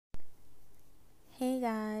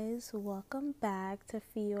guys, welcome back to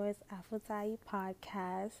Fior's Aphrodite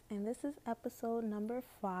podcast, and this is episode number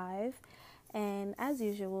 5. And as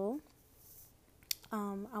usual,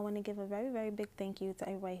 I want to give a very, very big thank you to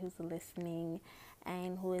everybody who's listening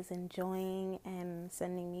and who is enjoying and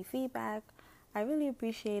sending me feedback. I really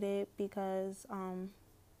appreciate it because,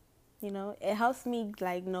 it helps me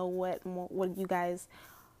know what you guys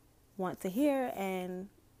want to hear and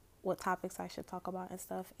what topics I should talk about and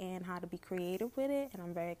stuff and how to be creative with it, and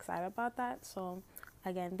I'm very excited about that. So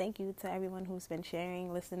again, thank you to everyone who's been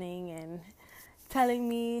sharing, listening, and telling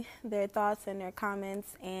me their thoughts and their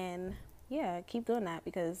comments, and yeah, keep doing that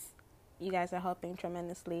because you guys are helping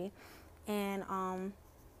tremendously. And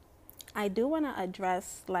I do want to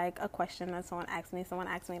address a question that someone asked me. Someone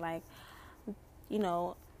asked me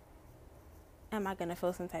am I gonna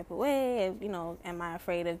feel some type of way? Am I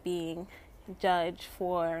afraid of being judged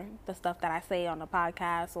for the stuff that I say on the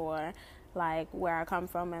podcast, or where I come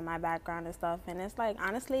from and my background and stuff? And it's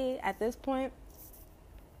honestly, at this point,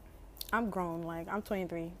 I'm grown. I'm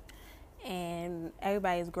 23 and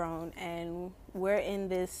everybody's grown, and we're in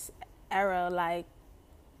this era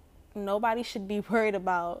nobody should be worried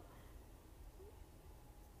about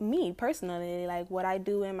me personally, what I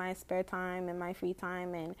do in my spare time and my free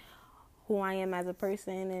time, and who I am as a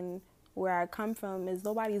person and where I come from is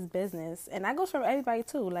nobody's business. And that goes for everybody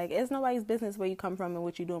too. It's nobody's business where you come from and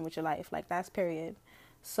what you're doing with your life. That's period.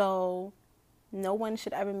 So no one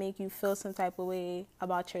should ever make you feel some type of way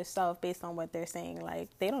about yourself based on what they're saying.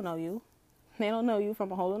 They don't know you. They don't know you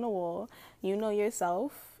from a hole in the wall. You know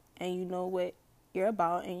yourself, and you know what you're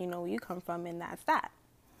about, and you know where you come from, and that's that.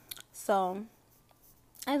 So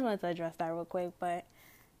I just wanted to address that real quick. But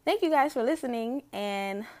thank you guys for listening,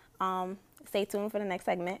 and stay tuned for the next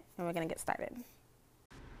segment, and we're going to get started.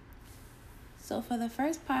 So for the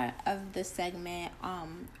first part of the segment,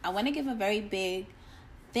 I want to give a very big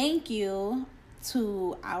thank you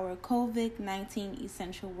to our COVID-19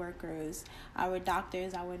 essential workers, our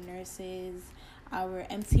doctors, our nurses, our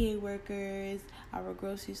MTA workers, our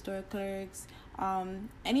grocery store clerks,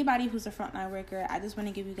 anybody who's a frontline worker. I just want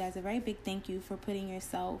to give you guys a very big thank you for putting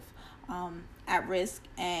yourself at risk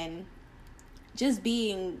and just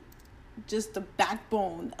being the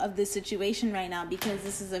backbone of this situation right now, because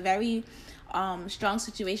this is a very strong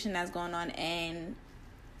situation that's going on, and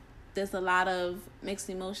there's a lot of mixed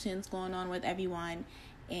emotions going on with everyone,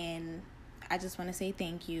 and I just want to say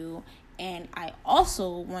thank you. And I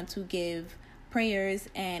also want to give prayers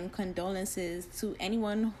and condolences to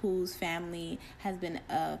anyone whose family has been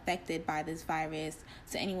affected by this virus,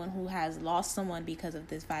 to anyone who has lost someone because of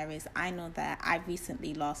this virus. I know that I've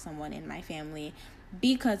recently lost someone in my family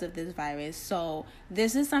because of this virus. So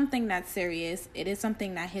this is something that's serious. It is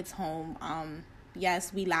something that hits home.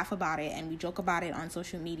 Yes, we laugh about it and we joke about it on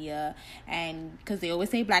social media, and because they always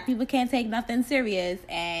say Black people can't take nothing serious,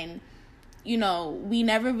 and we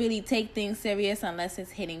never really take things serious unless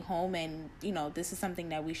it's hitting home. And this is something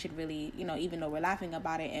that we should really, even though we're laughing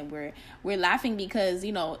about it, and we're laughing because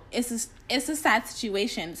it's a sad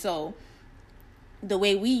situation. So the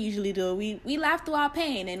way we usually do, we laugh through our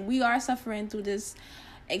pain, and we are suffering through this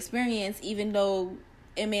experience, even though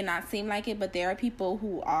it may not seem like it. But there are people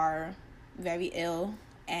who are very ill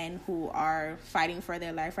and who are fighting for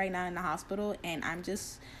their life right now in the hospital, and I'm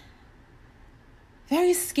just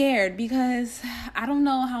very scared because I don't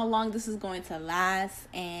know how long this is going to last,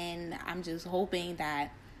 and I'm just hoping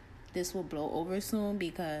that this will blow over soon,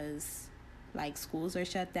 because schools are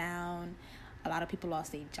shut down. A lot of people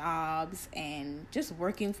lost their jobs, and just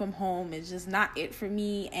working from home is just not it for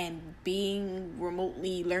me, and being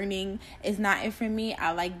remotely learning is not it for me.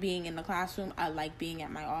 I like being in the classroom. I like being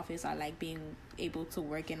at my office. I like being able to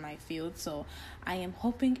work in my field. So I am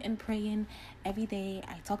hoping and praying every day.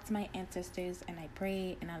 I talk to my ancestors, and I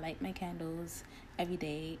pray, and I light my candles every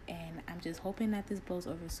day, and I'm just hoping that this blows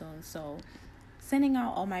over soon. So sending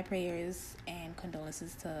out all my prayers and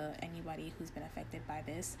condolences to anybody who's been affected by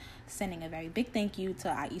this. Sending a very big thank you to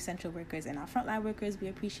our essential workers and our frontline workers. We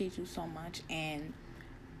appreciate you so much. And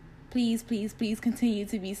please, please, please continue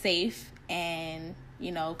to be safe. And,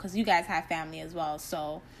 because you guys have family as well.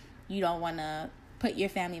 So you don't want to put your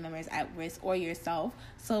family members at risk or yourself.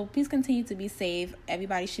 So please continue to be safe.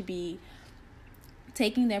 Everybody should be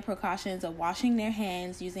taking their precautions of washing their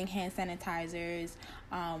hands, using hand sanitizers,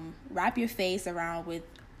 wrap your face around with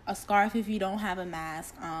a scarf if you don't have a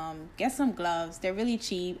mask, get some gloves. They're really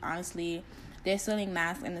cheap, honestly. They're selling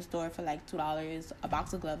masks in the store for $2. A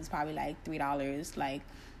box of gloves is probably $3.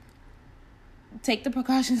 Take the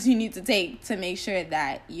precautions you need to take to make sure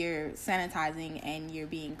that you're sanitizing and you're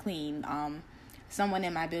being clean. Someone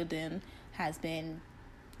in my building has been,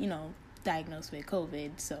 diagnosed with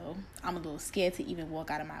COVID, so I'm a little scared to even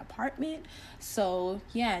walk out of my apartment. So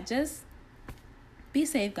yeah, just be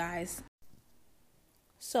safe, guys.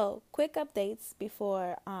 So quick updates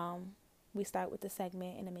before we start with the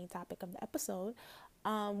segment and the main topic of the episode.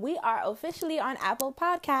 We are officially on Apple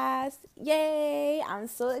Podcasts. Yay! I'm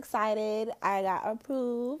so excited. I got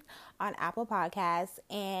approved on Apple Podcasts,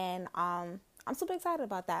 and I'm super excited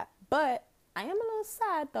about that. But I am a little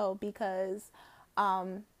sad though, because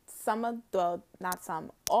all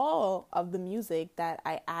of the music that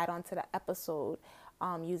I add onto the episode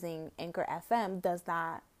using Anchor FM does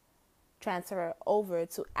not transfer over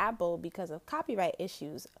to Apple because of copyright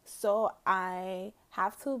issues. So I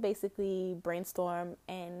have to basically brainstorm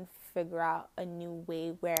and figure out a new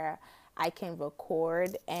way where I can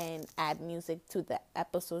record and add music to the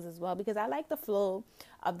episodes as well, because I like the flow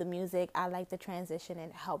of the music. I like the transition,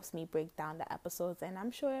 and it helps me break down the episodes. And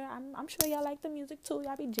I'm sure y'all like the music too.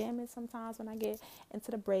 Y'all be jamming sometimes when I get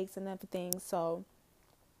into the breaks and everything. So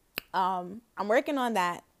I'm working on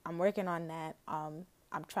that. I'm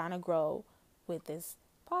trying to grow with this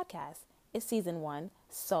podcast. It's season 1,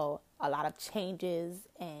 so a lot of changes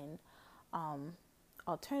and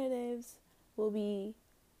alternatives will be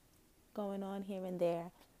going on here and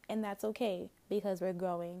there, and that's okay because we're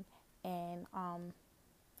growing, and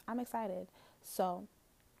I'm excited. So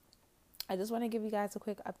I just want to give you guys a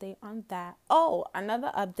quick update on that. Oh,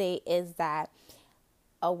 another update is that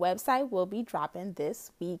a website will be dropping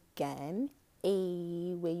this weekend,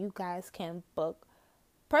 where you guys can book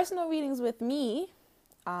personal readings with me.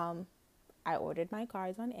 I ordered my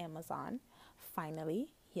cards on Amazon. Finally,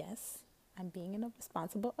 yes, I'm being a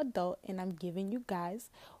responsible adult, and I'm giving you guys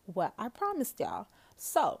what I promised y'all.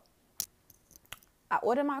 So, I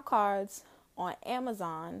ordered my cards on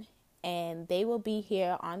Amazon, and they will be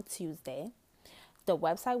here on Tuesday. The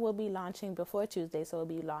website will be launching before Tuesday, so it will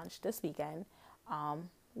be launched this weekend,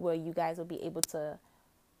 where you guys will be able to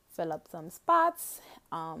fill up some spots,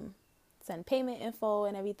 send payment info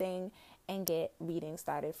and everything, and get readings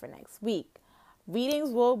started for next week.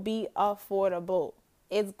 Readings will be affordable.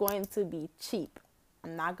 It's going to be cheap.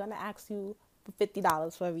 I'm not going to ask you for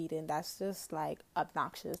 $50 for a reading. That's just like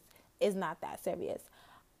obnoxious. It's not that serious.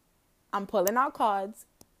 I'm pulling out cards,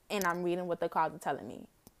 and I'm reading what the cards are telling me.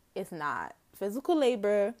 It's not physical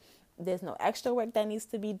labor. There's no extra work that needs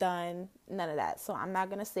to be done. None of that. So I'm not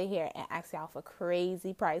going to sit here and ask y'all for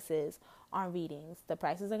crazy prices on readings. The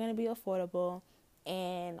prices are going to be affordable.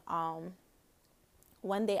 And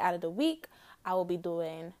one day out of the week, I will be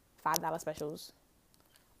doing $5 specials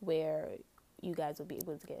where you guys will be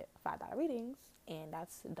able to get $5 readings. And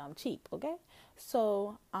that's dumb cheap, okay?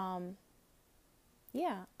 So,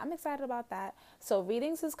 yeah, I'm excited about that. So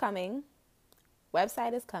readings is coming.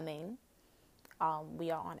 Website is coming.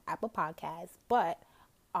 We are on Apple Podcasts, but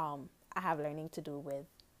I have learning to do with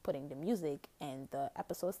putting the music and the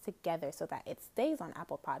episodes together so that it stays on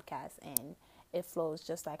Apple Podcasts and it flows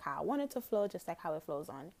just like how I want it to flow, just like how it flows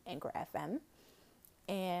on Anchor FM.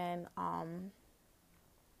 And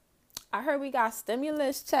I heard we got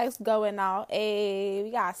stimulus checks going out. Hey, we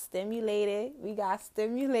got stimulated.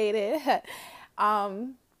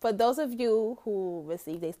 For those of you who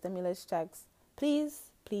received their stimulus checks, please,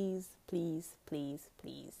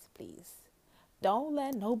 don't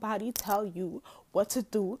let nobody tell you what to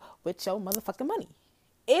do with your motherfucking money.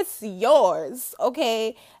 It's yours,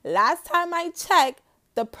 okay? Last time I checked,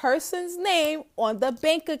 the person's name on the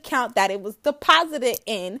bank account that it was deposited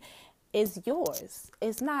in is yours.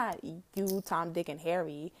 It's not you, Tom, Dick, and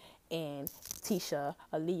Harry, and Tisha,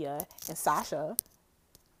 Aaliyah, and Sasha.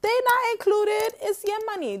 They're not included. It's your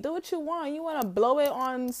money. Do what you want. You want to blow it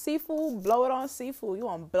on seafood? Blow it on seafood. You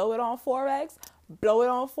want to blow it on Forex? Blow it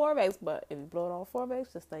on Forex. But if you blow it on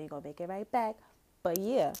Forex, just know you're going to make it right back. But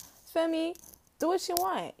yeah, feel me? Do what you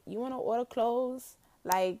want. You want to order clothes?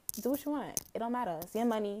 Like, do what you want. It don't matter. It's your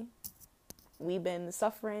money. We've been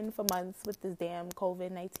suffering for months with this damn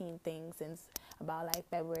COVID-19 thing since about like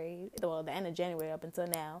February, well, the end of January up until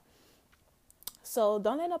now. So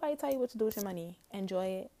don't let nobody tell you what to do with your money. Enjoy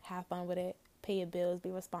it. Have fun with it. Pay your bills. Be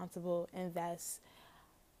responsible. Invest.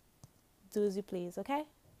 Do as you please, okay?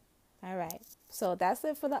 All right. So that's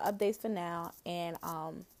it for the updates for now. And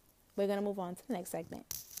we're going to move on to the next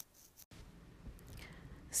segment.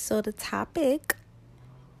 So the topic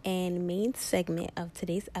and main segment of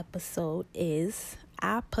today's episode is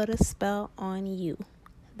I Put a Spell on You.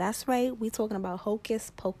 That's right. We're talking about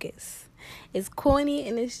Hocus Pocus. It's corny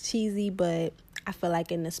and it's cheesy, but I feel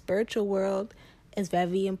like in the spiritual world, it's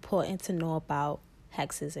very important to know about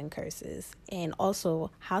hexes and curses, and also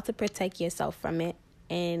how to protect yourself from it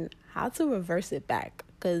and how to reverse it back.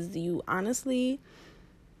 Because you honestly,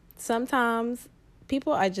 sometimes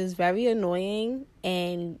people are just very annoying,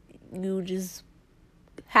 and you just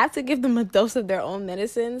have to give them a dose of their own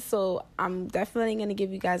medicine. So I'm definitely going to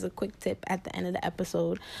give you guys a quick tip at the end of the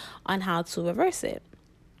episode on how to reverse it.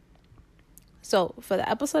 So for the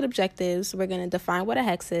episode objectives, we're going to define what a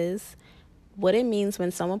hex is, what it means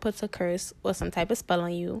when someone puts a curse or some type of spell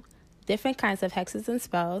on you, different kinds of hexes and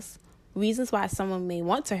spells, reasons why someone may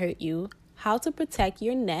want to hurt you, how to protect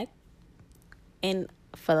your neck, and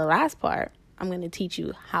for the last part, I'm going to teach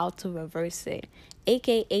you how to reverse it,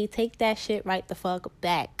 aka take that shit right the fuck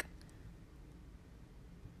back.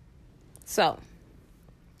 So,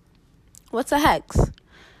 what's a hex?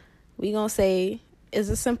 We gonna say is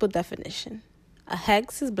a simple definition. A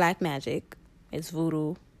hex is black magic. It's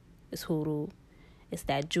voodoo. It's hoodoo. It's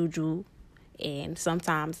that juju. And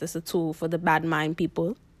sometimes it's a tool for the bad mind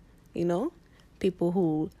people, people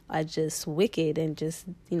who are just wicked and just,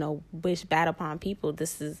 wish bad upon people.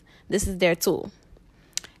 This is their tool.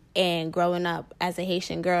 And growing up as a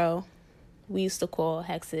Haitian girl, we used to call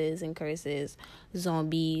hexes and curses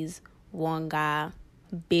zombies, wanga,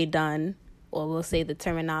 bedun, or we'll say the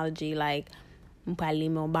terminology like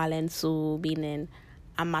mpalimo balensu, meaning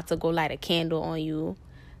I'm about to go light a candle on you.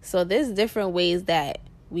 So there's different ways that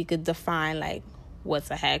we could define like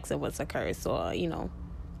what's a hex and what's a curse, or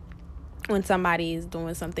when somebody is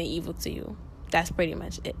doing something evil to you. That's pretty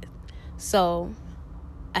much it. So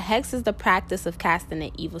a hex is the practice of casting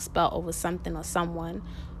an evil spell over something or someone,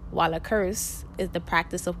 while a curse is the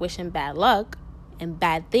practice of wishing bad luck and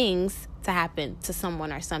bad things to happen to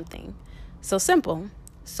someone or something. So simple.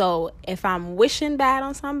 So if I'm wishing bad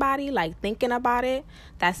on somebody, like thinking about it,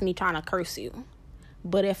 that's me trying to curse you.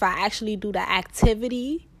 But if I actually do the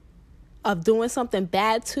activity of doing something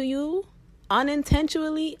bad to you,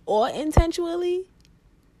 unintentionally or intentionally,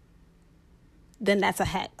 then that's a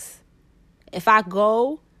hex. If I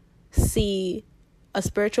go see a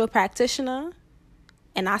spiritual practitioner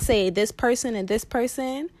and I say this person and this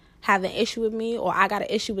person have an issue with me, or I got an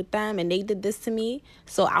issue with them and they did this to me,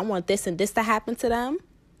 so I want this and this to happen to them,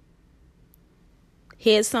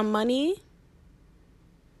 here's some money,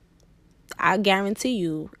 I guarantee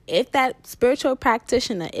you, if that spiritual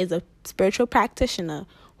practitioner is a spiritual practitioner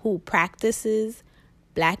who practices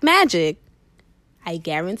black magic, I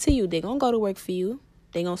guarantee you they're going to go to work for you.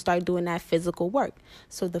 They're going to start doing that physical work.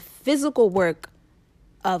 So the physical work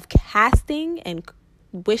of casting and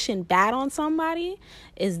wishing bad on somebody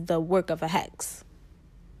is the work of a hex.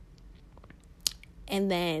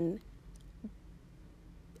 And then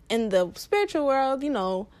in the spiritual world,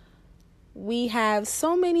 we have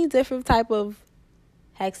so many different type of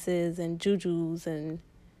hexes and jujus and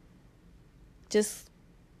just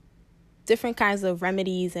different kinds of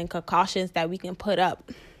remedies and concoctions that we can put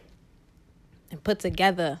up and put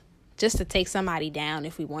together just to take somebody down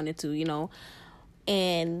if we wanted to,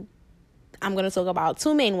 And I'm going to talk about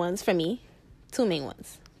two main ones for me. Two main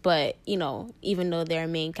ones. But, even though there are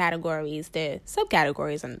main categories, there are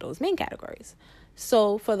subcategories under those main categories.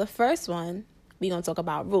 So for the first one, we're going to talk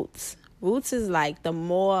about roots. Roots is like the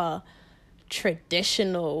more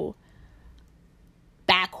traditional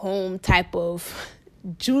back home type of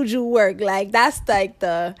juju work. Like that's like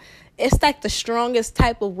it's like the strongest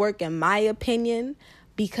type of work in my opinion,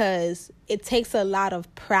 because it takes a lot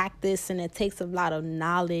of practice and it takes a lot of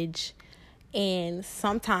knowledge, and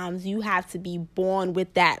sometimes you have to be born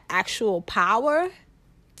with that actual power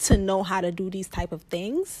to know how to do these type of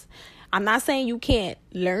things. I'm not saying you can't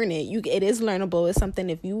learn it. It is learnable. It's something,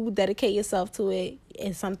 if you dedicate yourself to it,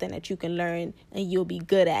 it's something that you can learn and you'll be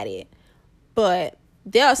good at it. But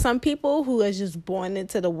there are some people who are just born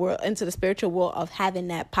into the world, into the spiritual world of having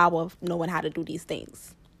that power of knowing how to do these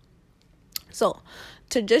things. So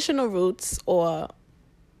traditional roots or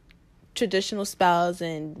traditional spells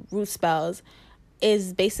and root spells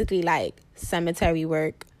is basically like cemetery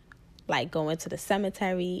work, like going to the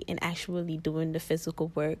cemetery and actually doing the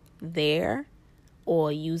physical work there,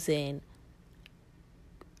 or using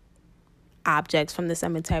objects from the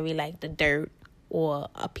cemetery like the dirt or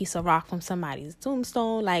a piece of rock from somebody's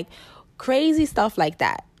tombstone, like crazy stuff like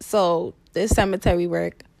that. So there's cemetery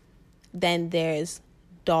work. Then there's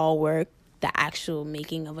doll work, the actual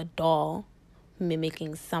making of a doll,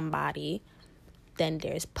 mimicking somebody. Then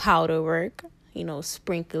there's powder work,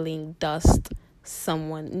 sprinkling dust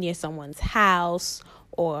near someone's house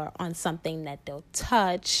or on something that they'll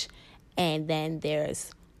touch. And then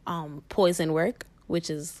there's poison work, which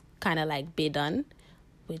is kind of like bedun,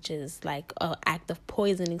 which is like an act of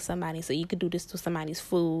poisoning somebody. So you could do this to somebody's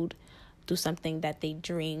food, do something that they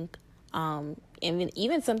drink,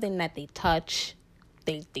 even something that they touch,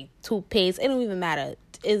 they toothpaste. It don't even matter,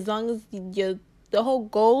 as long as you're The whole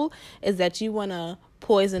goal is that you want to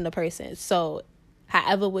poison the person. So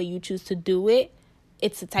however way you choose to do it,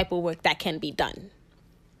 it's the type of work that can be done.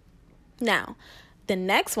 Now, the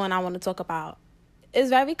next one I want to talk about is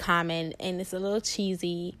very common and it's a little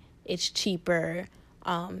cheesy. It's cheaper.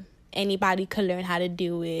 Anybody could learn how to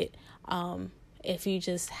do it. If you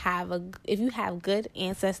have good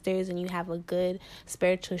ancestors and you have a good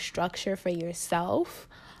spiritual structure for yourself,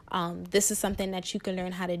 this is something that you can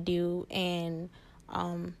learn how to do. And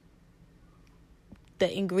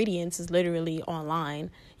the ingredients is literally online.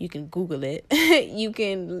 You can Google it. You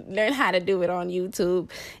can learn how to do it on YouTube.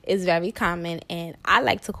 It's very common. And I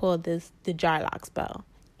like to call this the jar lock spell.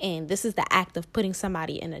 And this is the act of putting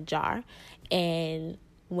somebody in a jar. And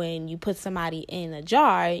when you put somebody in a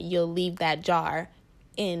jar, you'll leave that jar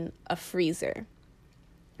in a freezer.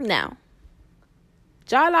 Now,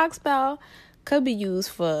 jar lock spell could be used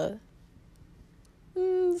for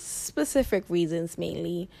specific reasons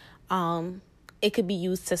mainly. It could be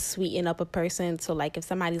used to sweeten up a person. So like if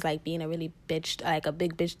somebody's like being a really bitch, like a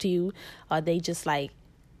big bitch to you, or they just like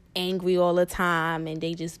angry all the time and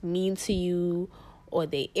they just mean to you, or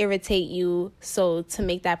they irritate you. So to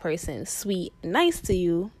make that person sweet and nice to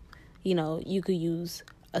you, you could use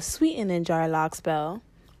a sweetening jar lock spell.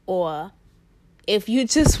 Or if you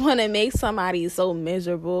just want to make somebody so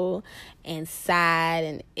miserable and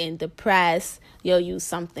sad and depressed, you'll use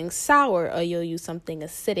something sour or you'll use something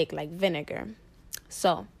acidic like vinegar.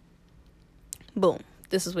 So, boom,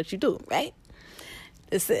 this is what you do, right?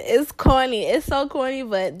 It's corny. It's so corny,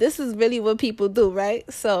 but this is really what people do, right?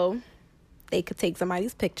 So they could take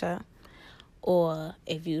somebody's picture, or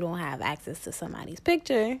if you don't have access to somebody's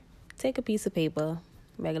picture, take a piece of paper,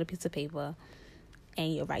 regular piece of paper,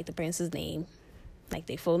 and you'll write the person's name, like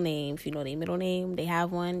their full name. If you know their middle name, they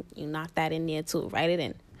have one, you knock that in there too. Write it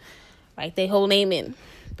in. Write their whole name in,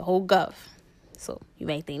 the whole gov. So you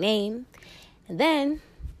write their name, and then,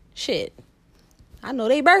 I know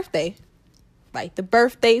their birthday. Write the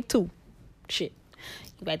birthday too. You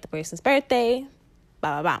write the person's birthday,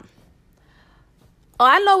 blah, blah, blah. Oh,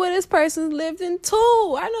 I know where this person lived in too.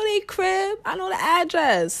 I know their crib. I know the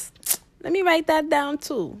address. Let me write that down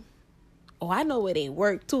too. Oh, I know where they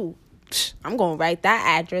work too. I'm going to write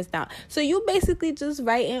that address down. So you basically just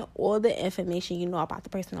writing all the information you know about the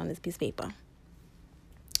person on this piece of paper.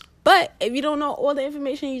 But if you don't know all the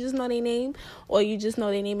information, you just know their name, or you just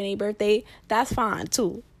know their name and their birthday, that's fine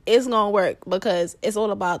too. It's going to work because it's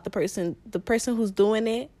all about the person who's doing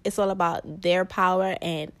it. It's all about their power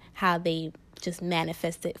and how they just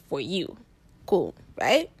manifest it for you. Cool,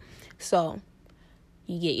 right? So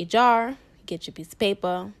you get your jar, you get your piece of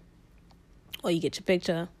paper, or you get your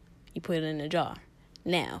picture, you put it in the jar.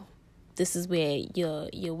 Now, this is where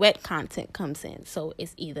your wet content comes in. So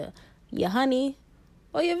it's either your honey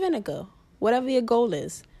or your vinegar, whatever your goal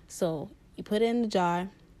is. So you put it in the jar,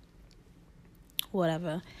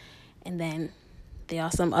 whatever, and then there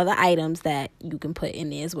are some other items that you can put in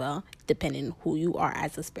there as well, depending who you are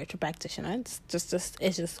as a spiritual practitioner. It's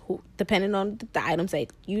just who, depending on the items that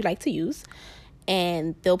you like to use,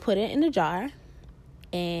 and they'll put it in the jar,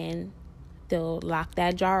 and they'll lock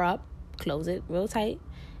that jar up, close it real tight,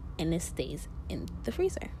 and it stays in the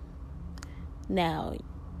freezer. Now,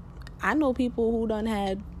 I know people who done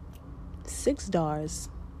had 6 jars.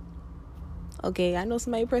 Okay, I know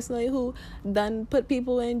somebody personally who done put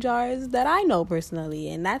people in jars that I know personally.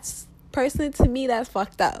 And that's, personally to me, that's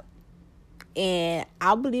fucked up. And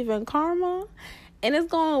I believe in karma. And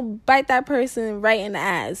it's going to bite that person right in the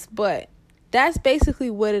ass. But that's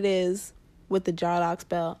basically what it is with the jar lock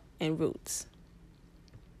spell and roots.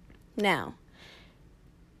 Now,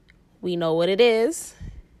 we know what it is.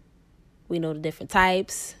 We know the different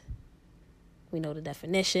types. We know the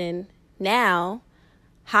definition. Now,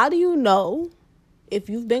 how do you know if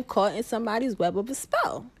you've been caught in somebody's web of a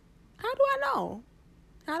spell? How do I know?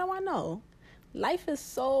 How do I know? Life is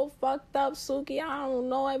so fucked up, Suki. I don't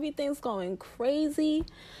know. Everything's going crazy.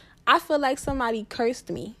 I feel like somebody cursed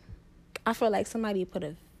me. I feel like somebody put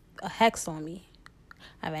a hex on me.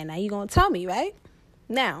 All right, now you're going to tell me, right?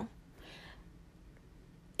 Now,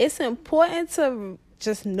 it's important to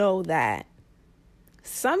just know that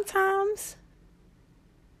sometimes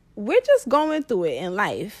we're just going through it in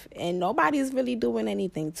life and nobody's really doing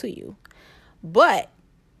anything to you. But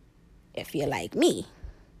if you're like me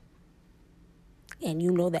and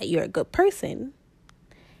you know that you're a good person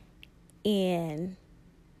and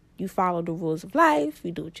you follow the rules of life,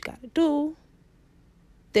 you do what you got to do,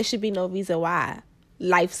 there should be no reason why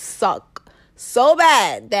life suck so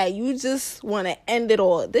bad that you just want to end it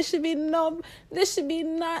all. There should be not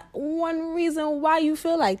one reason why you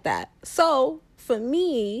feel like that. So for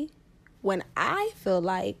me, when I feel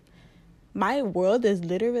like my world is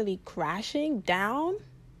literally crashing down,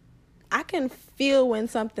 I can feel when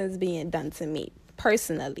something's being done to me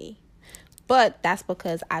personally. But that's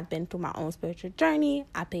because I've been through my own spiritual journey.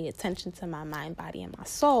 I pay attention to my mind, body, and my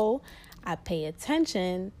soul. I pay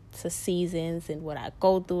attention to seasons and what I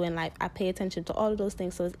go through in life. I pay attention to all of those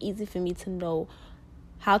things. So it's easy for me to know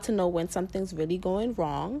how to know when something's really going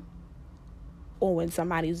wrong or when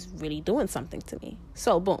somebody's really doing something to me.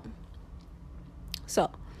 So, boom.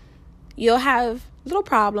 So, you'll have little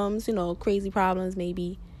problems, crazy problems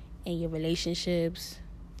maybe in your relationships.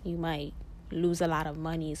 You might lose a lot of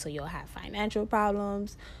money, so you'll have financial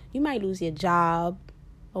problems. You might lose your job,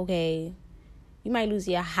 okay? You might lose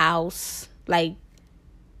your house. Like,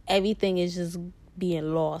 everything is just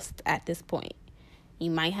being lost at this point.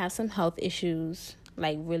 You might have some health issues,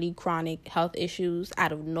 like really chronic health issues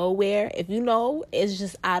out of nowhere. If you know it's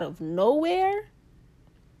just out of nowhere,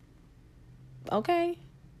 okay?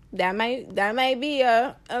 That might be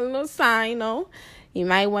a little sign, You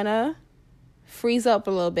might want to freeze up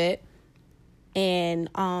a little bit. And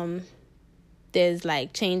there's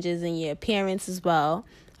like changes in your appearance as well.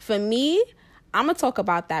 For me, I'm going to talk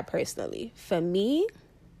about that personally. For me,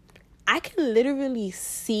 I can literally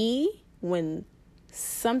see when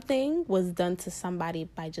something was done to somebody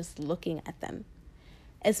by just looking at them.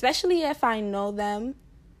 Especially if I know them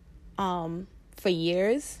for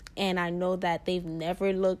years and I know that they've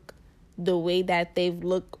never looked the way that they've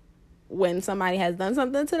looked when somebody has done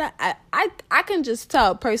something to them. I can just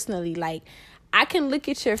tell personally, like, I can look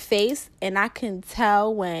at your face and I can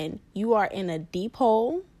tell when you are in a deep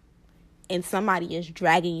hole and somebody is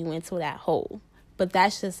dragging you into that hole. But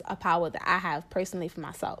that's just a power that I have personally for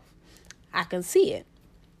myself. I can see it.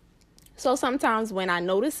 So sometimes when I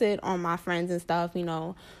notice it on my friends and stuff,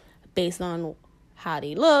 based on how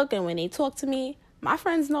they look and when they talk to me, my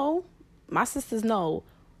friends know, my sisters know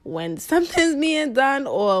when something's being done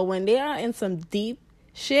or when they are in some deep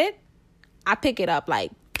shit, I pick it up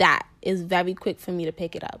like that. Is very quick for me to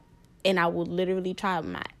pick it up. And I will literally try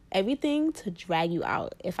my everything to drag you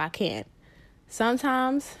out if I can.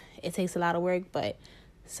 Sometimes it takes a lot of work, but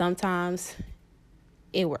sometimes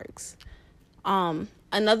it works.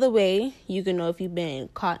 Another way you can know if you've been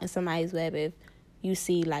caught in somebody's web, if you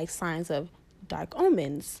see like signs of dark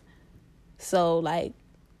omens. So like,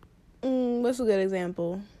 what's a good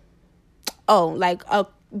example? Oh, like a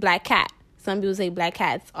black cat. Some people say black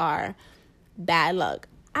cats are bad luck.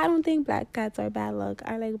 I don't think black cats are bad luck.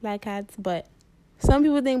 I like black cats, but some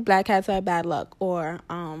people think black cats are bad luck. Or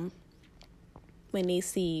when they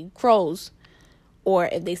see crows, or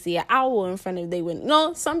if they see an owl in front of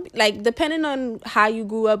them, some like depending on how you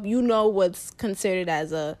grew up, what's considered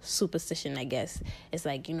as a superstition. I guess it's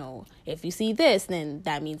like if you see this, then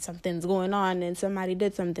that means something's going on and somebody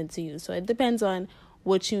did something to you. So it depends on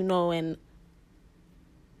what you know and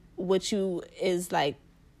what you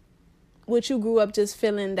grew up just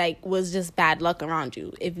feeling like was just bad luck around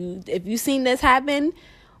you. If you seen this happen,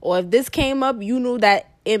 or if this came up, you knew that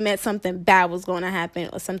it meant something bad was going to happen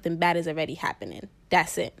or something bad is already happening.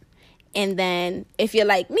 That's it. And then if you're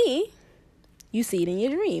like me, you see it in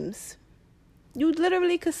your dreams. You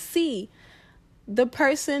literally could see the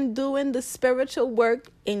person doing the spiritual work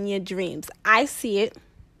in your dreams. I see it.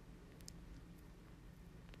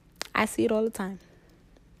 I see it all the time.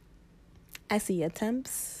 I see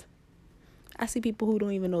attempts. I see people who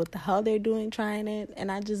don't even know what the hell they're doing trying it,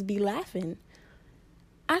 and I just be laughing.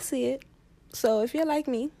 I see it. So if you're like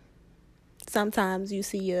me, sometimes you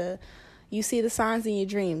see the signs in your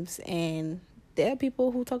dreams, and there are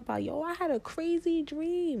people who talk about, I had a crazy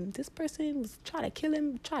dream. This person was trying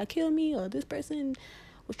to kill me, or this person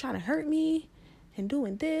was trying to hurt me and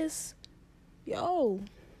doing this.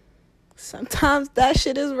 Sometimes that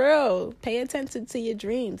shit is real. Pay attention to your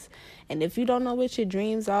dreams. And if you don't know what your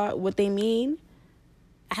dreams are, what they mean,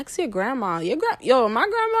 ask your grandma. My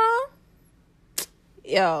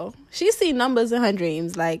grandma, she see numbers in her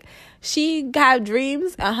dreams. Like, she got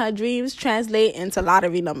dreams, and her dreams translate into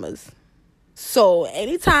lottery numbers. So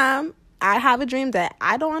anytime I have a dream that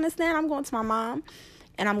I don't understand, I'm going to my mom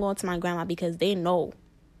and I'm going to my grandma, because they know.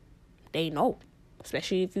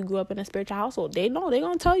 Especially if you grew up in a spiritual household. They know. They're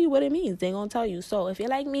going to tell you what it means. They're going to tell you. So if you're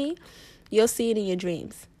like me, you'll see it in your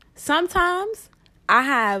dreams. Sometimes I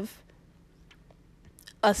have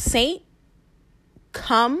a saint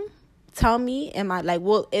come tell me, it kind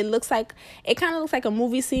of looks like a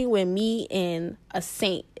movie scene where me and a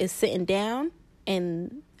saint is sitting down,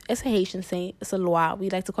 and it's a Haitian saint. It's a Loa.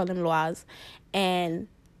 We like to call them Loas.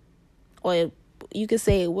 Or you could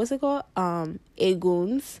say, what's it called?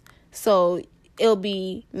 Eguns. So it'll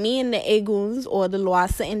be me and the Eguns or the Loa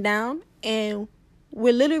sitting down, And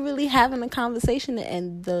we're literally having a conversation,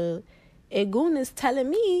 and the Egun is telling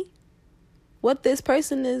me what this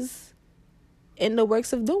person is in the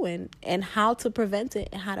works of doing and how to prevent it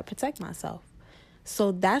and how to protect myself.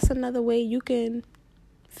 So that's another way you can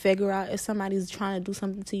figure out if somebody's trying to do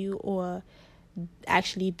something to you or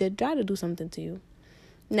actually did try to do something to you.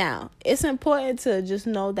 Now, it's important to just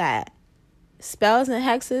know that spells and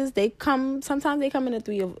hexes, sometimes they come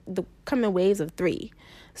in waves of 3.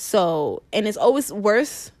 So, and it's always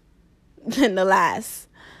worse than the last.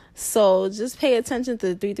 So just pay attention to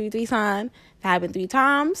the 333 sign. If it happened 3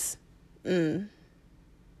 times, come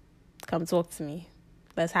talk to me.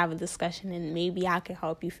 Let's have a discussion, and maybe I can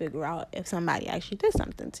help you figure out if somebody actually did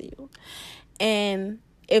something to you. And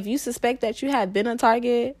if you suspect that you have been a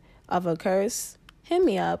target of a curse, hit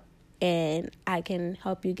me up and I can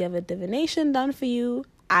help you get a divination done for you.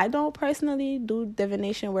 I don't personally do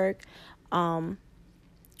divination work,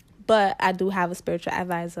 but I do have a spiritual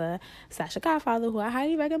advisor / a godfather who I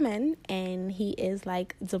highly recommend, and he is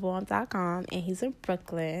like Debomb.com, and he's in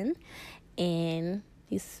Brooklyn, and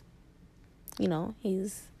he's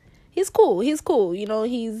cool. He's cool.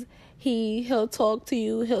 He'll talk to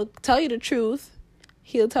you. He'll tell you the truth.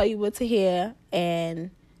 He'll tell you what to hear,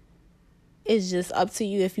 and it's just up to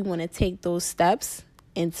you if you want to take those steps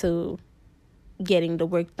into getting the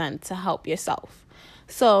work done to help yourself.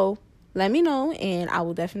 So let me know, and I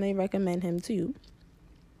will definitely recommend him to you.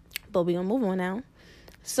 But we're going to move on now.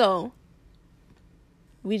 So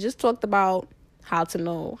we just talked about how to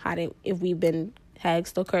know if we've been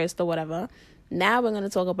hexed or cursed or whatever. Now we're going to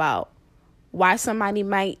talk about why somebody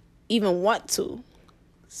might even want to.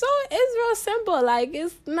 So it's real simple. Like,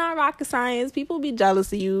 it's not rocket science. People be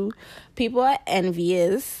jealous of you. People are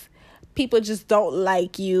envious. People just don't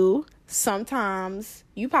like you. Sometimes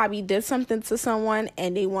you probably did something to someone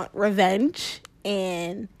and they want revenge.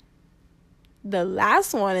 And the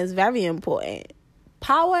last one is very important.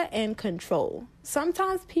 Power and control.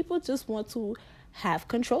 Sometimes people just want to have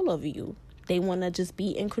control over you. They want to just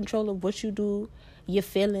be in control of what you do, your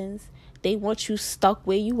feelings. They want you stuck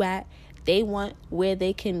where you at. They want where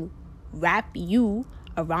they can wrap you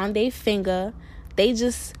around their finger. They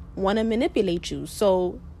just want to manipulate you.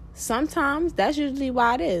 So sometimes that's usually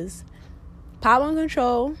why it is. Power and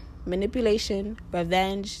control, manipulation,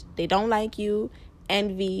 revenge. They don't like you,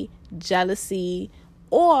 envy, jealousy.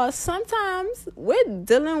 Or sometimes we're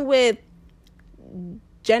dealing with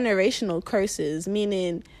generational curses,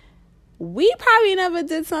 meaning we probably never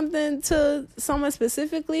did something to someone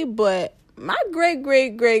specifically, but my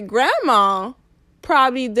great-great-great-grandma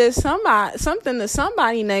probably did something to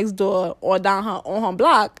somebody next door or down on her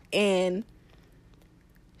block, and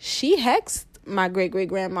she hexed my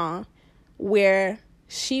great-great-grandma, where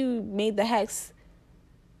she made the hex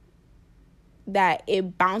that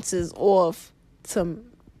it bounces off to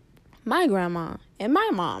my grandma and my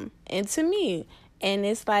mom and to me. And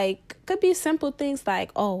it's like, could be simple things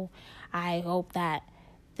like, oh, I hope that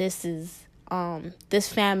this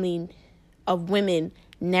family of women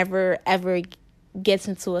never ever gets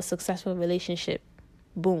into a successful relationship.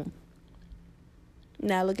 Boom.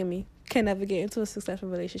 Now look at me. Can never get into a successful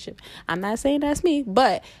relationship. I'm not saying that's me,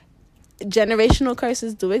 but generational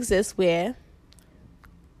curses do exist where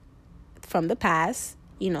from the past,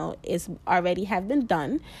 it's already have been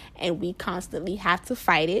done, and we constantly have to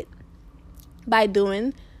fight it by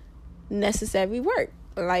doing necessary work,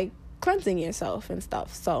 like cleansing yourself and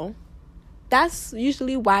stuff. So that's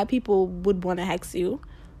usually why people would want to hex you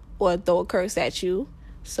or throw a curse at you.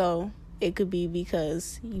 So it could be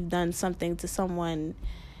because you've done something to someone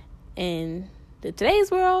in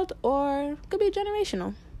today's world, or it could be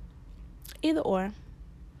generational. Either or.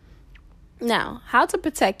 Now, how to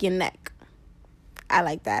protect your neck. I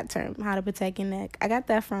like that term, how to protect your neck. I got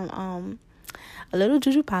that from a Little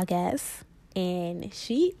Juju podcast, and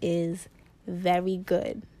she is very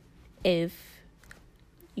good. If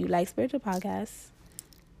you like spiritual podcasts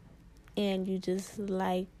and you just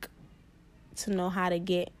like to know how to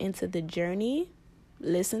get into the journey,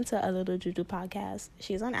 listen to a Little Juju podcast.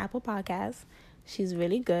 She's on Apple Podcasts. She's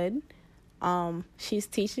really good. She's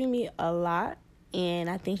teaching me a lot, and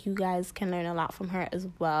I think you guys can learn a lot from her as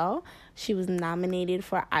well. She was nominated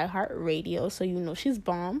for iHeartRadio, so she's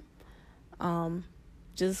bomb.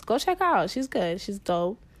 Just go check her out. She's good. She's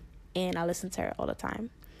dope, and I listen to her all the time.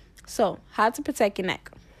 So, how to protect your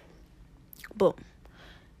neck. Boom.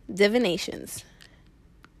 Divinations.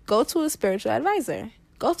 Go to a spiritual advisor.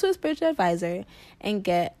 Go to a spiritual advisor and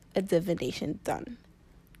get a divination done.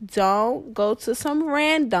 Don't go to some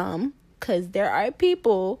random, because there are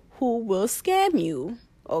people who will scam you,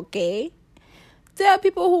 okay? There are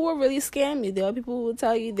people who will really scam you. There are people who will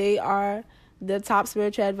tell you they are the top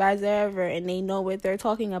spiritual advisor ever and they know what they're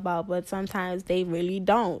talking about, but sometimes they really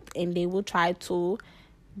don't, and they will try to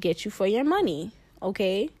get you for your money.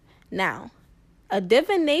 Okay? Now, a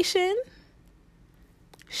divination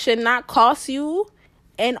should not cost you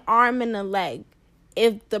an arm and a leg.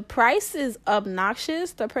 If the price is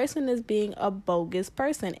obnoxious, the person is being a bogus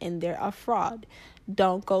person and they're a fraud.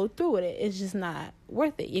 Don't go through with it. It's just not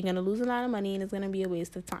worth it. You're going to lose a lot of money and it's going to be a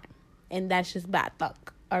waste of time. And that's just bad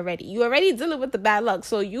luck already. You already dealing with the bad luck.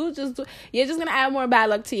 So you're just going to add more bad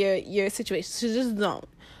luck to your situation. So just don't.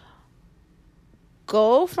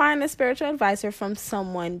 Go find a spiritual advisor from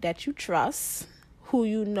someone that you trust, who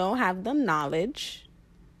you know have the knowledge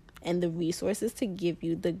and the resources to give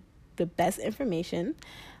you the best information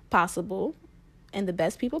possible and the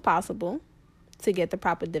best people possible to get the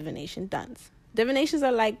proper divination done. Divinations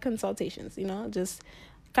are like consultations, just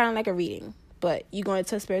kind of like a reading, but you go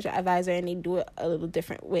into a spiritual advisor and they do it a little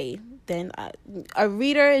different way. Then a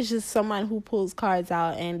reader is just someone who pulls cards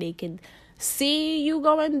out and they can see you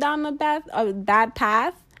going down a bad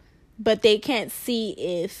path, but they can't see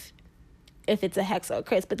if it's a hex or a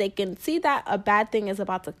curse, but they can see that a bad thing is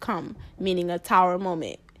about to come, meaning a tower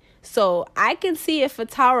moment. So I can see if a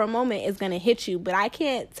tower moment is going to hit you, but I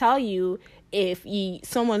can't tell you if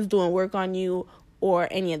someone's doing work on you or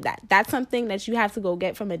any of that. That's something that you have to go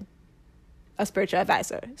get from a spiritual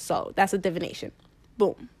advisor. So that's a divination.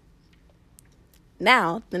 Boom.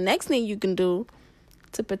 Now, the next thing you can do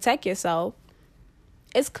to protect yourself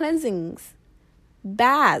is cleansings,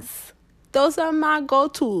 baths. Those are my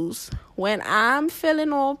go-tos. When I'm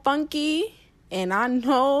feeling all funky and I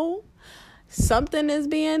know something is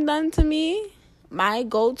being done to me, my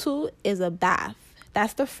go-to is a bath.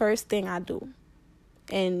 That's the first thing I do.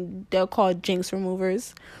 And they're called jinx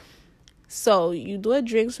removers. So you do a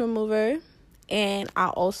jinx remover, and I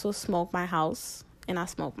also smoke my house and I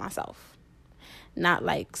smoke myself. Not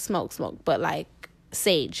like smoke, but like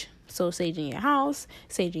sage. So sage in your house,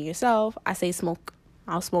 sage in yourself. I say smoke.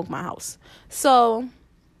 I'll smoke my house. So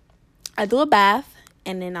I do a bath,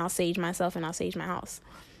 and then I'll sage myself and I'll sage my house.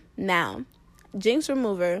 Now, jinx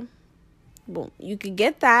remover, boom. You could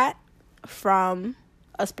get that from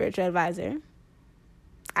a spiritual advisor.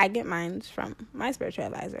 I get mine from my spiritual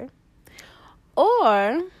advisor.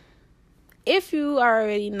 Or if you are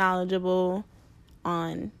already knowledgeable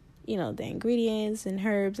on, the ingredients and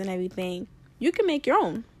herbs and everything, you can make your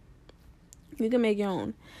own.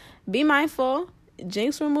 Be mindful,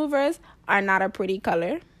 jinx removers are not a pretty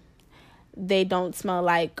color. They don't smell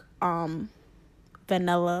like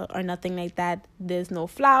vanilla or nothing like that. There's no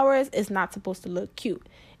flowers. It's not supposed to look cute.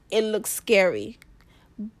 It looks scary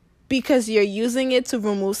because you're using it to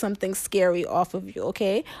remove something scary off of you,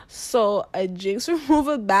 okay? So a jinx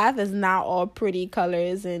remover bath is not all pretty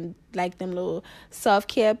colors and like them little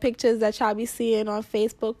self-care pictures that y'all be seeing on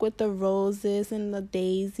Facebook with the roses and the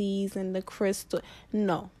daisies and the crystal.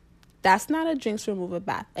 No, that's not a jinx remover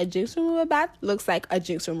bath. A jinx remover bath looks like a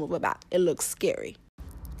jinx remover bath. It looks scary.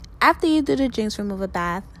 After you do the jinx remover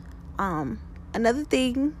bath, another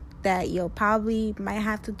thing that you'll probably might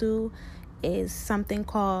have to do is something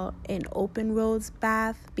called an open roads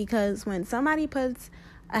bath, because when somebody puts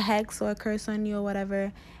a hex or a curse on you or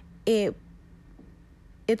whatever, it's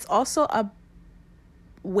also a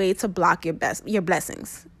way to block your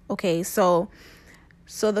blessings. Okay, so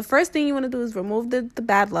the first thing you want to do is remove the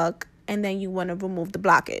bad luck, and then you want to remove the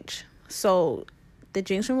blockage. So the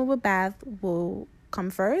jinx removal bath will come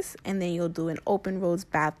first, and then you'll do an open roads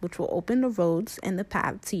bath, which will open the roads and the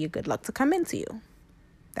path to your good luck to come into you.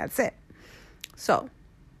 That's it. So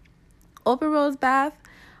open roads bath,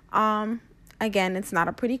 again, it's not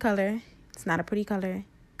a pretty color.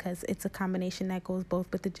 Because it's a combination that goes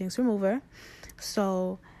both with the jinx remover.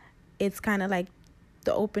 So it's kind of like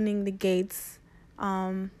the opening the gates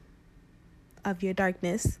of your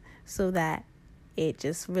darkness, so that it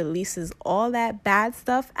just releases all that bad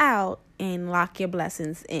stuff out and lock your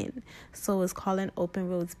blessings in. So it's called an open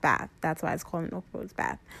roads bath. That's why it's called an open roads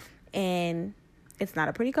bath. And it's not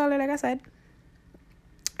a pretty color, like I said.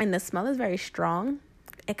 And the smell is very strong.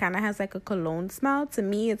 It kind of has like a cologne smell. To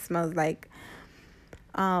me, it smells like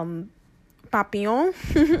papillon.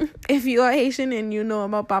 If you are Haitian and you know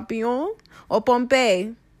about papillon, or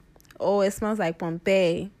Pompeii. Oh, it smells like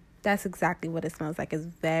Pompeii. That's exactly what it smells like. It's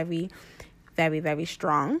very, very, very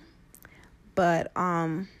strong. But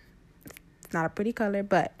it's not a pretty color.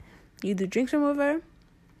 But you do jinx remover,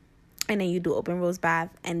 and then you do open rose bath,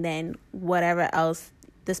 and then whatever else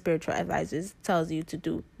the spiritual advisors tells you to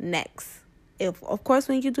do next if of course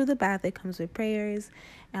when you do the bath, it comes with prayers,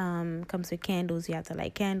 comes with candles. You have to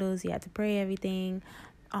light candles. You have to pray everything.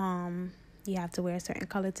 You have to wear a certain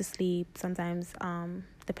color to sleep. Sometimes,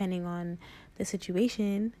 depending on the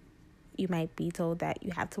situation, you might be told that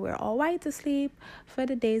you have to wear all white to sleep for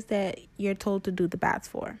the days that you're told to do the baths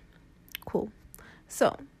for. Cool.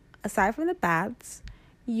 So, aside from the baths,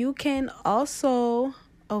 you can also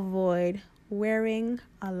avoid wearing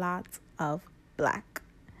a lot of black.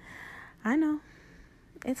 I know,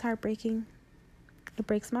 it's heartbreaking. It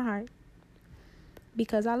breaks my heart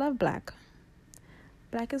because I love black.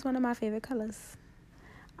 Black is one of my favorite colors.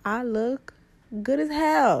 I look good as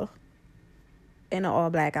hell in an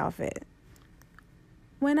all black outfit.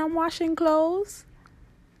 When I'm washing clothes,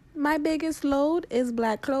 my biggest load is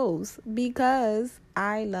black clothes because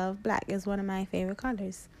I love black. It's one of my favorite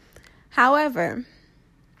colors. However,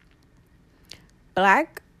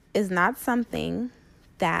 black is not something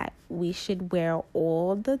that we should wear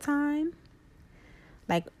all the time.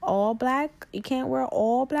 Like all black. You can't wear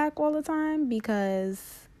all black all the time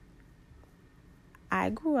because I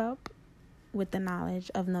grew up with the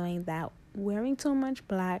knowledge of knowing that wearing too much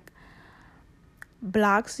black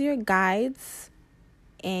blocks your guides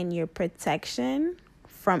and your protection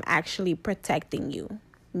from actually protecting you.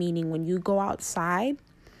 Meaning when you go outside,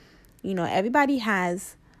 everybody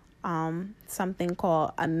has something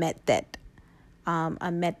called a metdet.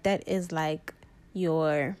 A metdet is like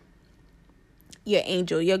your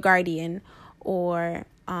angel, your guardian, or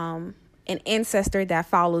an ancestor that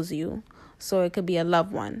follows you. So it could be a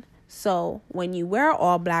loved one. So when you wear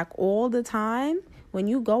all black all the time, when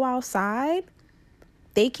you go outside,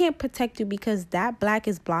 they can't protect you because that black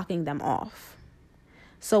is blocking them off.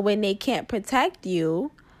 So when they can't protect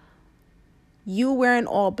you, you wearing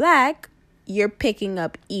all black, you're picking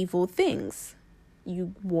up evil things.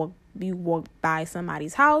 You walk by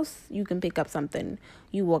somebody's house, you can pick up something.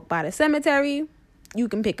 You walk by the cemetery, you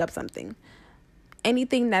can pick up something.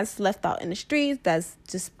 Anything that's left out in the streets, that's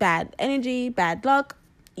just bad energy, bad luck,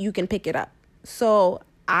 you can pick it up. So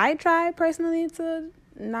I try personally to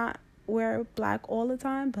not wear black all the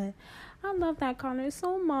time, but I love that color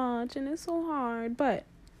so much and it's so hard. But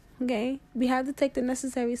okay, we have to take the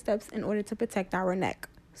necessary steps in order to protect our neck.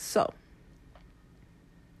 So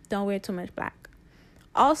don't wear too much black.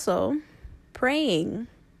 Also, praying.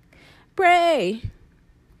 Pray.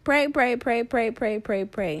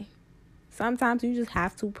 Sometimes you just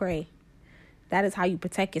have to pray. That is how you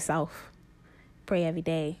protect yourself. Pray every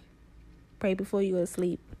day. Pray before you go to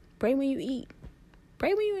sleep. Pray when you eat.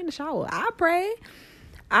 Pray when you're in the shower. I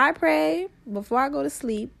pray before I go to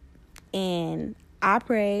sleep, and I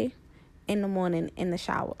pray in the morning in the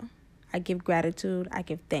shower. I give gratitude. I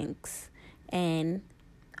give thanks and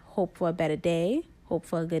hope for a better day. Hope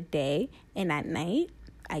for a good day. And at night,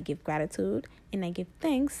 I give gratitude and I give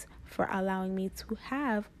thanks for allowing me to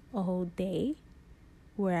have a whole day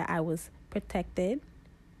where I was protected.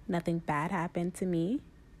 Nothing bad happened to me.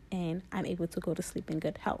 And I'm able to go to sleep in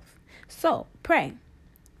good health. So pray.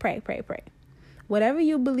 Whatever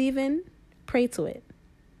you believe in, pray to it.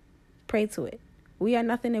 We are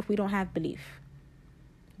nothing if we don't have belief.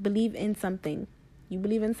 Believe in something. You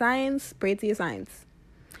believe in science, pray to your science.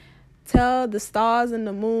 Tell the stars and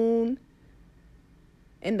the moon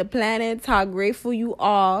and the planets how grateful you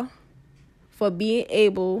are for being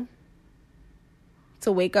able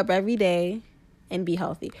to wake up every day and be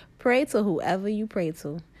healthy. Pray to whoever you pray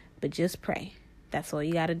to, but just pray. That's all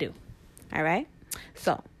you got to do. All right?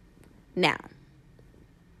 So, now,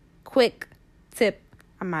 quick tip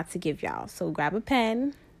I'm about to give y'all. So, grab a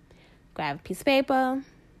pen, grab a piece of paper,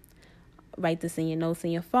 write this in your notes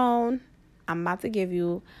in your phone. I'm about to give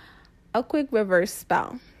you a quick reverse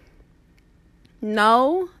spell.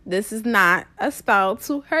 No, this is not a spell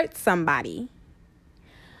to hurt somebody.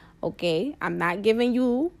 Okay? I'm not giving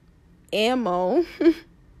you ammo.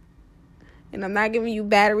 And I'm not giving you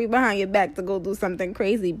battery behind your back to go do something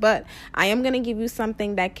crazy. But I am going to give you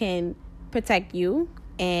something that can protect you.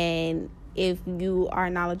 And if you are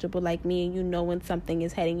knowledgeable like me and you know when something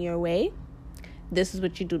is heading your way, this is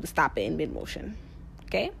what you do to stop it in mid-motion.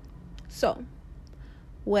 Okay? So,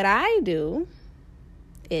 what I do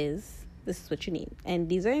is, this is what you need. And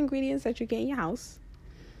these are ingredients that you get in your house.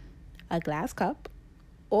 A glass cup.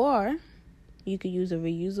 Or you could use a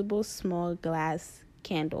reusable small glass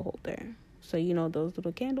candle holder. So, those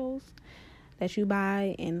little candles that you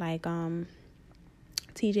buy in like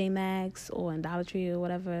TJ Maxx or in Dollar Tree or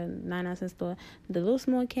whatever, 99-cent store. The little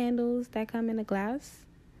small candles that come in a glass,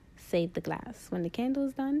 save the glass. When the candle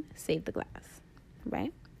is done, save the glass.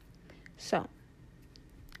 Right? So,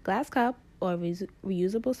 glass cup or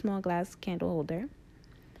reusable small glass candle holder.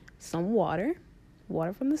 some water.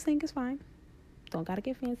 Water from the sink is fine. Don't gotta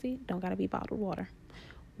get fancy. Don't gotta be bottled water.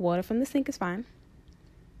 Water from the sink is fine.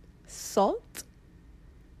 Salt.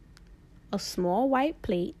 A small white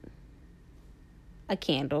plate. A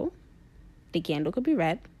candle. The candle could be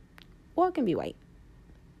red or it can be white.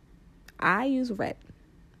 I use red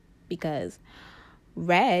because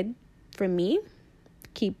red, for me,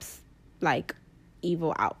 keeps, like,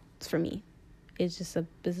 evil out for me. This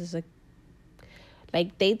is a,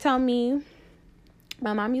 like, they tell me,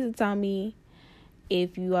 my mom used to tell me,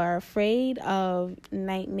 if you are afraid of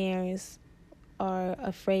nightmares or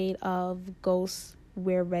afraid of ghosts,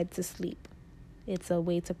 wear red to sleep. It's a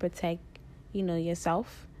way to protect,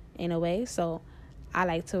 yourself in a way. So I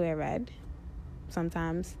like to wear red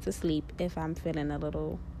sometimes to sleep if I'm feeling a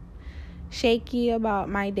little shaky about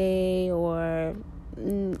my day or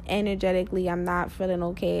energetically I'm not feeling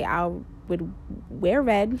okay. I would wear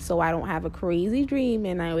red so I don't have a crazy dream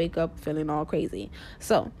and I wake up feeling all crazy.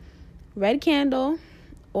 So red candle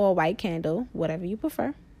or white candle, whatever you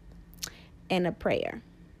prefer, and a prayer.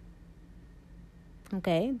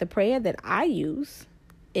 Okay, the prayer that I use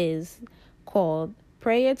is called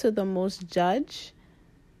Prayer to the Most Judge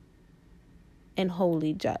and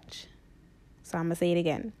Holy Judge. So I'm going to say it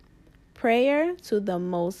again. Prayer to the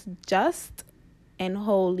Most Just and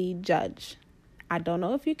Holy Judge. I don't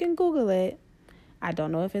know if you can Google it. I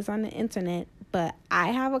don't know if it's on the internet, but I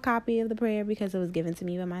have a copy of the prayer because it was given to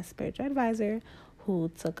me by my spiritual advisor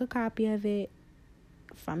who took a copy of it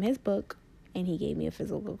from his book and he gave me a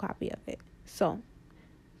physical copy of it. So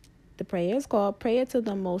the prayer is called Prayer to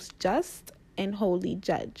the Most Just and Holy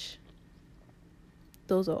Judge.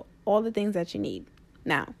 Those are all the things that you need.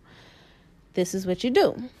 Now, this is what you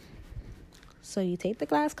do. So you take the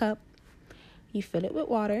glass cup, you fill it with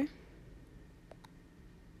water,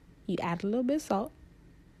 you add a little bit of salt,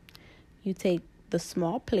 you take the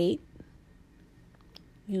small plate,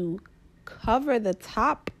 you cover the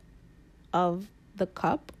top of the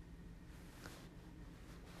cup,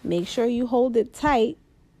 make sure you hold it tight,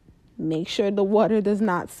 make sure the water does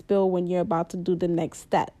not spill when you're about to do the next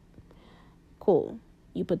step. Cool.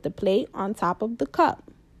 You put the plate on top of the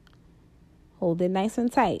cup. Hold it nice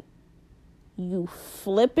and tight. You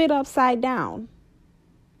flip it upside down.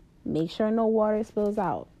 Make sure no water spills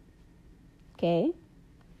out. Okay?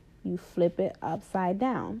 You flip it upside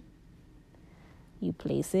down. You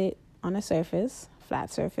place it on a surface,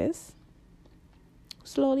 flat surface.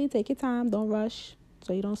 Slowly, take your time. Don't rush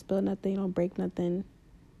so you don't spill nothing, you don't break nothing.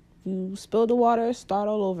 You spill the water, start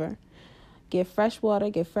all over. Get fresh water,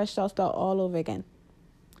 get fresh salt, start all over again.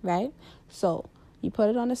 Right? So you put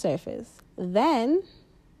it on the surface. Then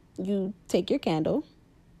you take your candle,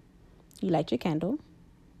 you light your candle,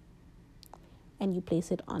 and you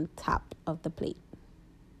place it on top of the plate.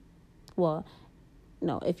 Well,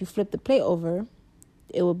 no, if you flip the plate over,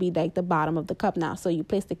 it will be like the bottom of the cup now. So you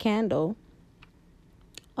place the candle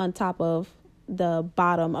on top of the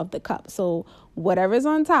bottom of the cup. So whatever's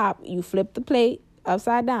on top, you flip the plate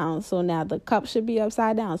upside down. So now the cup should be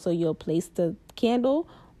upside down. So you'll place the candle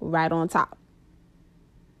right on top.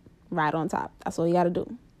 Right on top. That's all you got to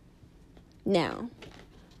do. Now,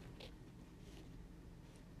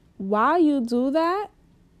 while you do that,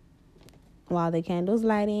 while the candle's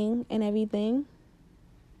lighting and everything,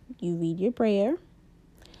 you read your prayer.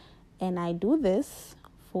 And I do this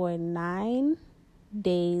for 9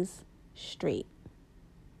 days straight.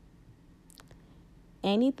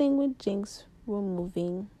 Anything with jinx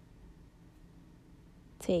removing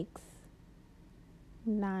takes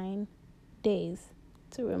 9 days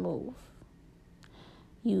to remove.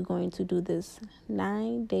 You're going to do this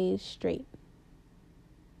 9 days straight.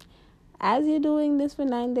 As you're doing this for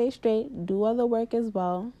 9 days straight, do other work as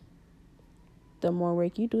well. The more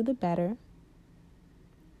work you do, the better.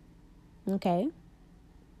 Okay?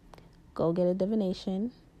 Go get a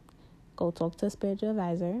divination. Go talk to a spiritual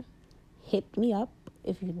advisor. Hit me up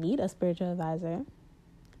if you need a spiritual advisor.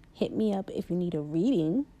 Hit me up if you need a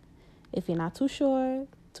reading. If you're not too sure,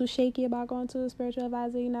 too shaky about going to a spiritual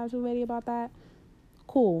advisor, you're not too ready about that,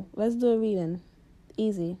 cool. Let's do a reading.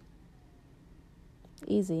 Easy.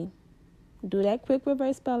 Do that quick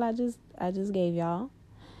reverse spell I just gave y'all.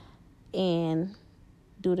 And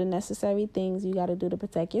do the necessary things you got to do to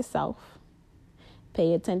protect yourself.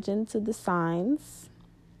 Pay attention to the signs.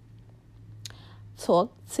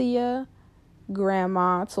 Talk to your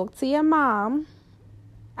grandma. Talk to your mom.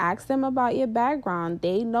 Ask them about your background.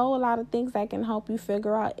 They know a lot of things that can help you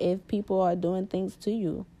figure out if people are doing things to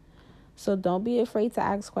you. So don't be afraid to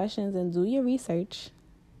ask questions and do your research.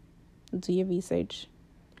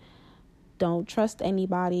 Don't trust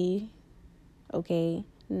anybody. Okay?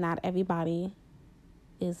 Not everybody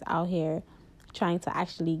is out here trying to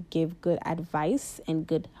actually give good advice and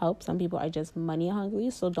good help. Some people are just money hungry,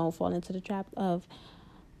 so don't fall into the trap of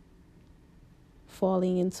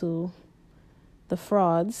falling into the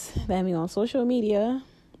frauds that be on social media.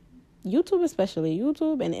 YouTube especially.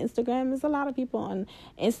 YouTube and Instagram. There's a lot of people on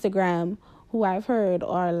Instagram who I've heard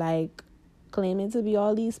are like claiming to be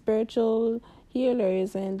all these spiritual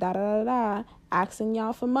healers and da-da-da-da, asking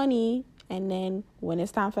y'all for money. And then when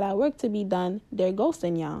it's time for that work to be done, they're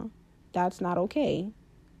ghosting y'all. That's not okay.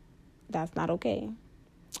 That's not okay.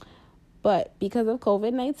 But because of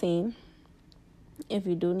COVID-19, if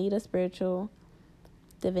you do need a spiritual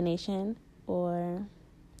divination or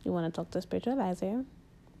you want to talk to a spiritual advisor,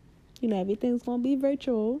 everything's going to be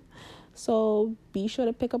virtual. So be sure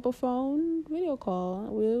to pick up a phone, video call.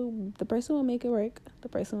 The person will make it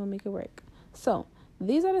work. So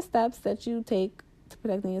these are the steps that you take to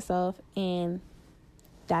protecting yourself. And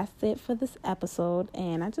that's it for this episode.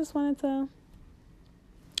 And I just wanted to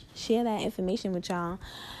share that information with y'all.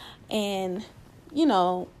 And,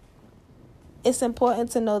 it's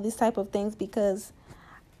important to know these type of things because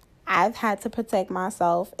I've had to protect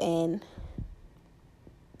myself, and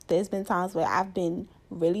there's been times where I've been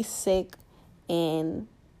really sick and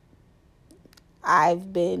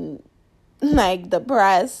I've been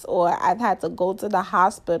depressed, or I've had to go to the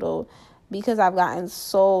hospital because I've gotten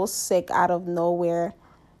so sick out of nowhere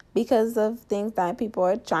because of things that people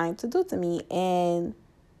are trying to do to me. And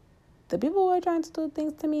the people who are trying to do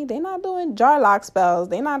things to me, they're not doing jar lock spells.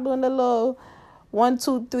 They're not doing the little 1,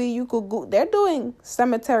 2, 3 you could go. They're doing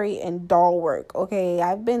cemetery and doll work. Okay,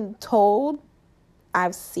 I've been told,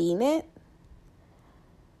 I've seen it,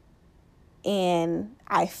 and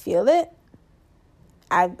I feel it.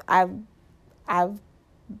 I've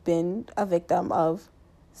been a victim of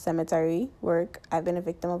cemetery work. I've been a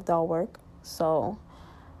victim of doll work. So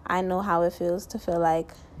I know how it feels to feel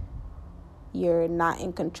like you're not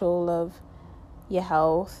in control of your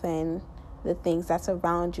health and the things that's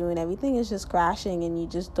around you, and everything is just crashing, and you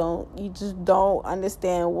just don't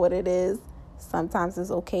understand what it is. Sometimes it's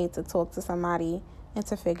okay to talk to somebody and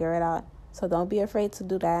to figure it out. So don't be afraid to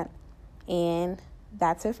do that. And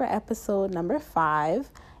that's it for episode number 5.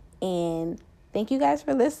 And thank you guys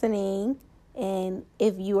for listening. And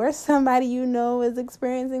if you are somebody is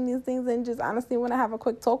experiencing these things and just honestly want to have a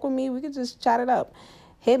quick talk with me, we could just chat it up.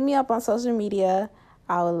 Hit me up on social media.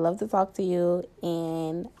 I would love to talk to you.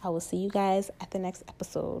 And I will see you guys at the next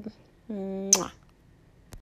episode. Mwah.